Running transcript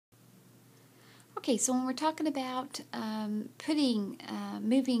Okay, so when we're talking about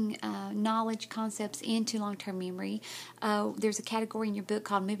moving knowledge concepts into long-term memory, there's a category in your book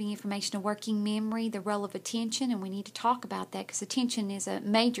called Moving Information to Working Memory, the role of attention, and we need to talk about that because attention is a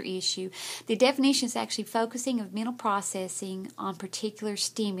major issue. The definition is actually focusing of mental processing on particular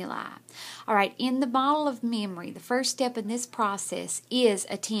stimuli. All right, in the model of memory, the first step in this process is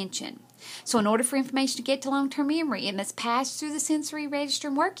attention. So in order for information to get to long-term memory, it must pass through the sensory register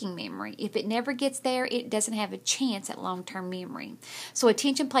and working memory. If it never gets there, it doesn't have a chance at long-term memory. So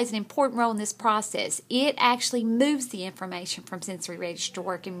attention plays an important role in this process. It actually moves the information from sensory register to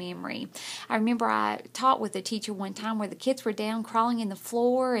working memory. I remember I taught with a teacher one time where the kids were down crawling in the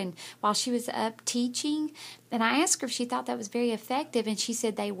floor and while she was up teaching, and I asked her if she thought that was very effective, and she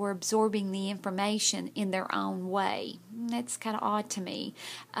said they were absorbing the information in their own way. That's kind of odd to me.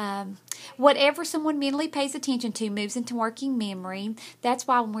 Whatever someone mentally pays attention to moves into working memory. That's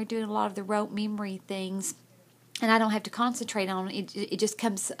why when we're doing a lot of the rote memory things, and I don't have to concentrate on it, it just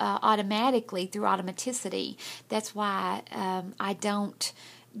comes automatically through automaticity. That's why I don't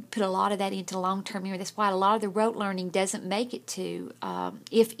put a lot of that into long-term memory. That's why a lot of the rote learning doesn't make it to,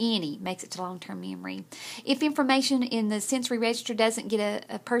 if any, makes it to long-term memory. If information in the sensory register doesn't get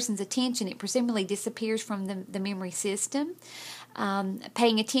a person's attention, it presumably disappears from the memory system.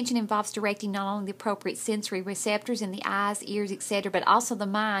 Paying attention involves directing not only the appropriate sensory receptors in the eyes, ears, etc., but also the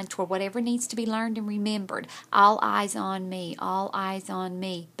mind toward whatever needs to be learned and remembered. All eyes on me, all eyes on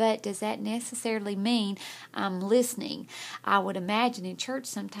me. But does that necessarily mean I'm listening? I would imagine in church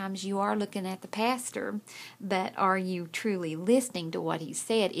sometimes you are looking at the pastor, but are you truly listening to what he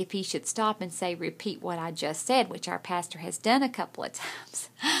said? If he should stop and say, repeat what I just said, which our pastor has done a couple of times,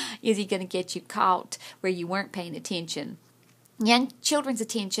 is he going to get you caught where you weren't paying attention? Young children's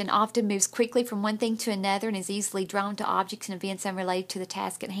attention often moves quickly from one thing to another and is easily drawn to objects and events unrelated to the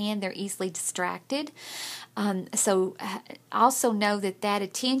task at hand. They're easily distracted. So also know that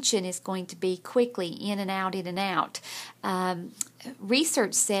attention is going to be quickly in and out, in and out.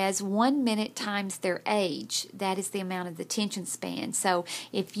 Research says 1 minute times their age, that is the amount of the attention span. So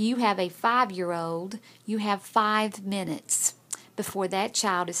if you have a 5-year-old, you have 5 minutes before that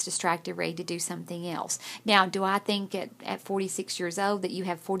child is distracted, ready to do something else. Now, do I think at 46 years old that you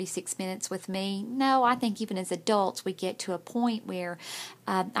have 46 minutes with me? No, I think even as adults we get to a point where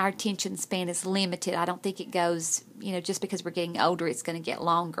our attention span is limited. I don't think it goes, just because we're getting older, it's going to get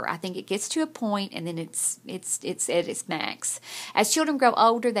longer. I think it gets to a point and then it's at its max. As children grow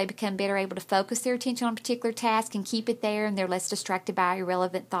older, they become better able to focus their attention on a particular task and keep it there, and they're less distracted by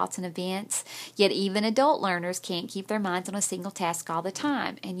irrelevant thoughts and events. Yet even adult learners can't keep their minds on a single task all the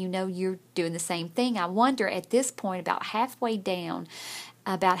time, and you're doing the same thing. I wonder at this point, about halfway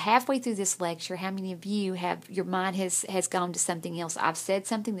through this lecture, how many of you have your mind has gone to something else? I've said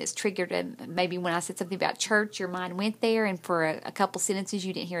something that's triggered, maybe when I said something about church, your mind went there, and for a couple sentences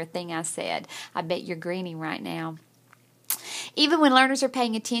you didn't hear a thing I said. I bet you're grinning right now. Even when learners are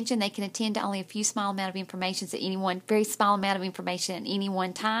paying attention, they can attend to only a few small amount of information very small amount of information at any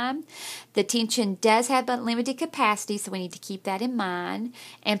one time. The attention does have a limited capacity, so we need to keep that in mind.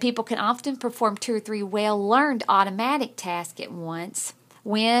 And people can often perform 2 or 3 well-learned automatic tasks at once.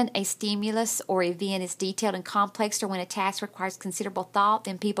 When a stimulus or event is detailed and complex, or when a task requires considerable thought,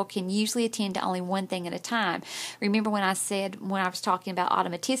 then people can usually attend to only one thing at a time. Remember when I was talking about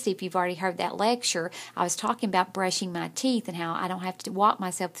automaticity, if you've already heard that lecture, I was talking about brushing my teeth and how I don't have to walk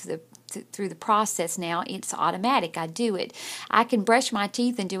myself through the process now. It's automatic. I do it. I can brush my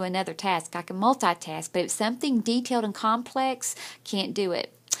teeth and do another task. I can multitask, but if something detailed and complex, can't do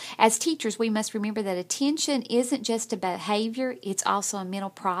it. As teachers, we must remember that attention isn't just a behavior, it's also a mental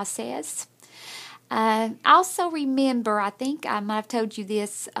process. Also remember, I think I might have told you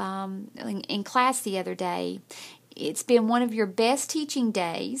this in class the other day, it's been one of your best teaching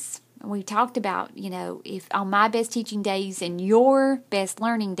days. We talked about, if on my best teaching days and your best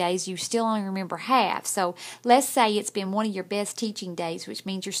learning days, you still only remember half. So let's say it's been one of your best teaching days, which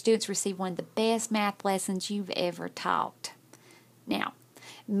means your students receive one of the best math lessons you've ever taught. Now,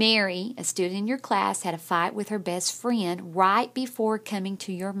 Mary, a student in your class, had a fight with her best friend right before coming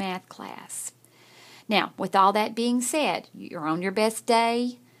to your math class. Now, with all that being said, you're on your best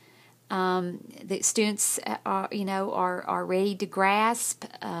day. The students are ready to grasp,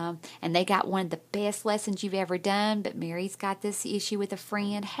 and they got one of the best lessons you've ever done, but Mary's got this issue with a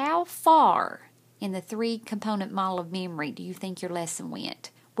friend. How far in the 3-component model of memory do you think your lesson went?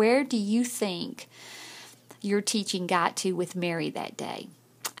 Where do you think your teaching got to with Mary that day?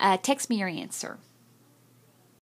 Text me your answer.